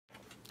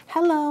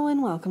Hello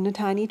and welcome to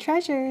Tiny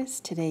Treasures.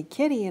 Today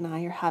Kitty and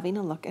I are having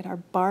a look at our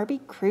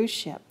Barbie cruise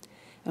ship,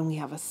 and we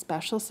have a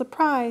special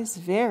surprise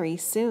very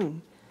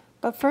soon.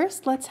 But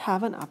first let's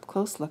have an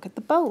up-close look at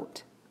the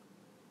boat.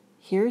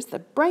 Here's the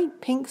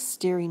bright pink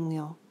steering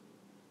wheel.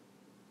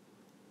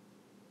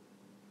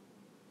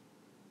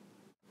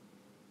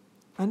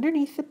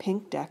 Underneath the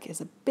pink deck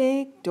is a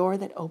big door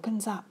that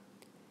opens up.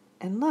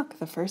 And look,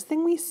 the first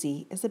thing we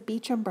see is a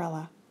beach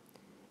umbrella.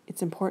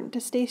 It's important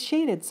to stay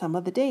shaded some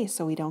of the day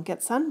so we don't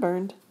get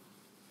sunburned.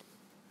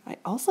 I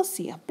also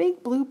see a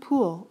big blue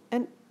pool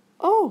and,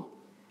 oh,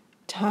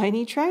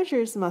 Tiny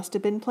Treasures must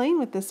have been playing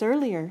with this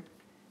earlier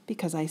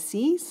because I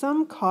see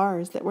some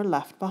cars that were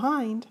left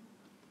behind.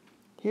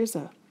 Here's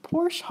a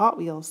Porsche Hot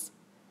Wheels.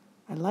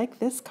 I like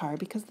this car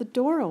because the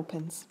door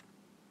opens.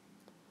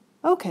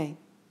 Okay,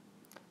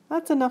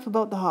 that's enough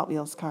about the Hot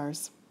Wheels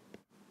cars.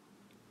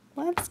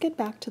 Let's get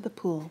back to the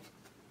pool.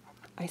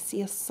 I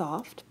see a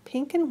soft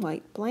pink and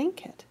white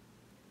blanket.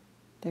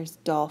 There's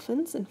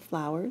dolphins and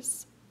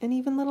flowers and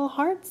even little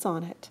hearts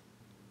on it.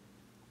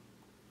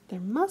 There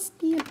must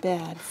be a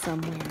bed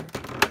somewhere.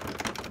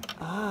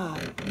 Ah,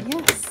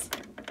 yes.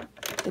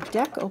 The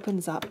deck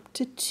opens up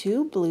to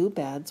 2 blue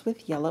beds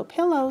with yellow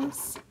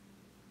pillows.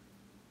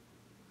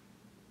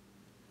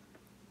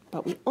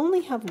 But we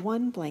only have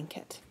 1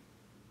 blanket.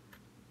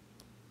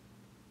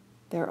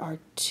 There are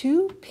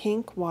 2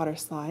 pink water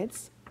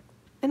slides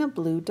and a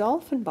blue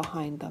dolphin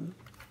behind them.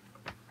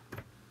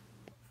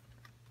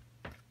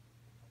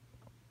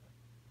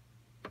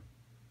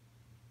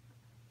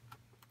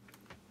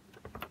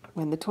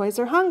 When the toys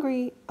are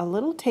hungry, a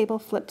little table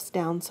flips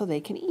down so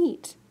they can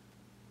eat.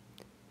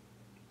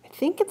 I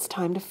think it's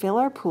time to fill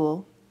our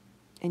pool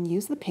and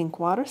use the pink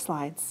water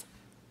slides.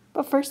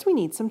 But first we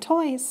need some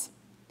toys.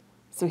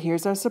 So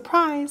here's our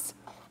surprise.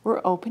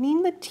 We're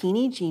opening the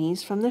TEENIE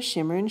Genies from the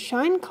Shimmer and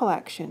Shine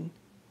collection.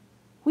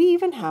 We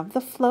even have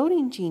the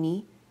floating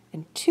genie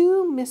and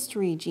 2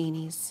 mystery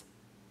genies.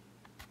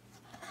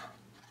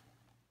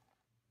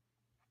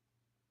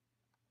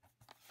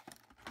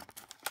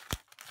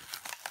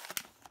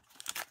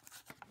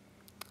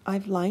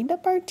 I've lined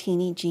up our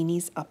TEENIE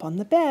Genies up on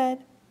the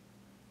bed.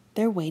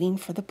 They're waiting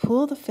for the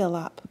pool to fill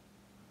up.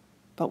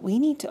 But we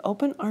need to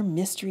open our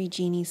mystery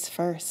genies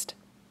first.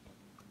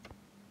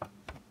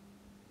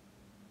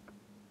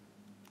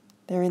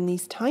 They're in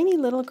these tiny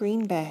little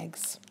green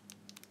bags.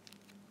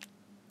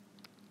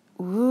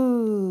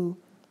 Ooh,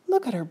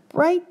 look at her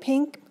bright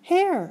pink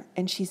hair,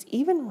 and she's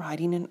even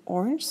riding an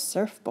orange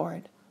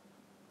surfboard.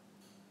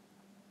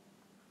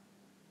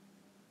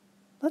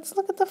 Let's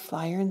look at the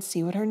flyer and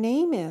see what her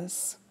name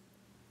is.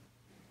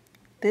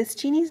 This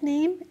genie's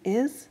name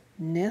is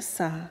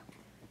Nissa.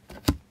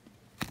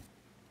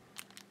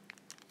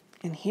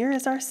 And here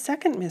is our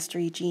second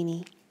mystery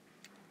genie.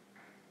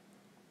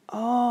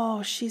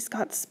 Oh, she's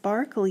got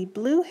sparkly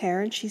blue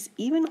hair and she's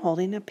even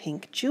holding a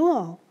pink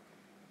jewel.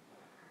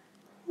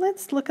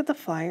 Let's look at the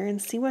flyer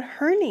and see what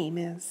her name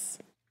is.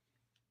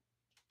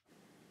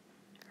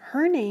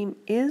 Her name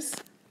is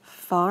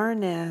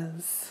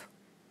Farnez.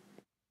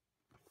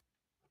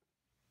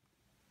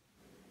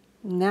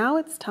 Now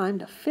it's time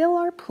to fill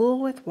our pool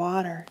with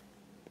water.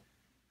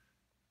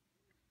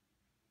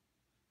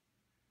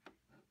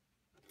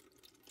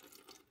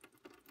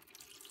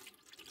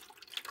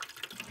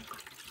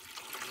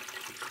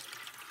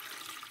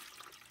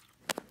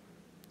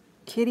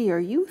 Kitty, are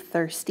you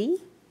thirsty?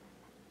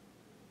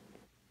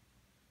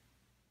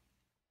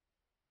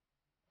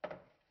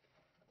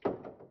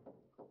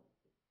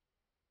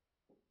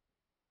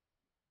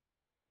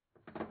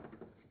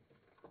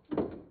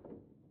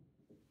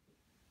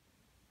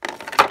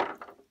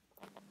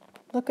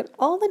 Look at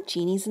all the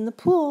genies in the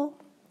pool.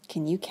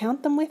 Can you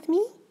count them with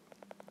me?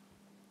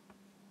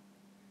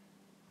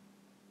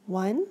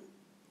 1,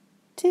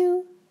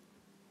 2,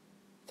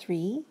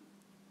 3,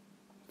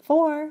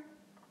 4,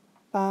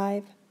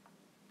 5,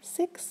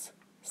 6,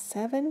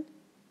 7,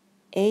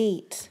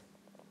 8.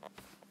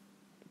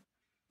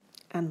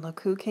 And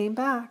look who came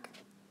back.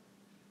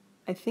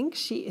 I think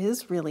she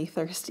is really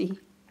thirsty.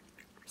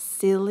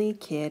 Silly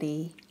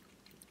kitty.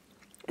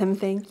 And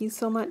thank you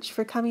so much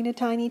for coming to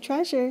Tiny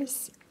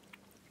Treasures.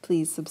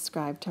 Please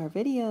subscribe to our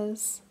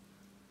videos.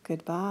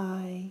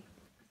 Goodbye.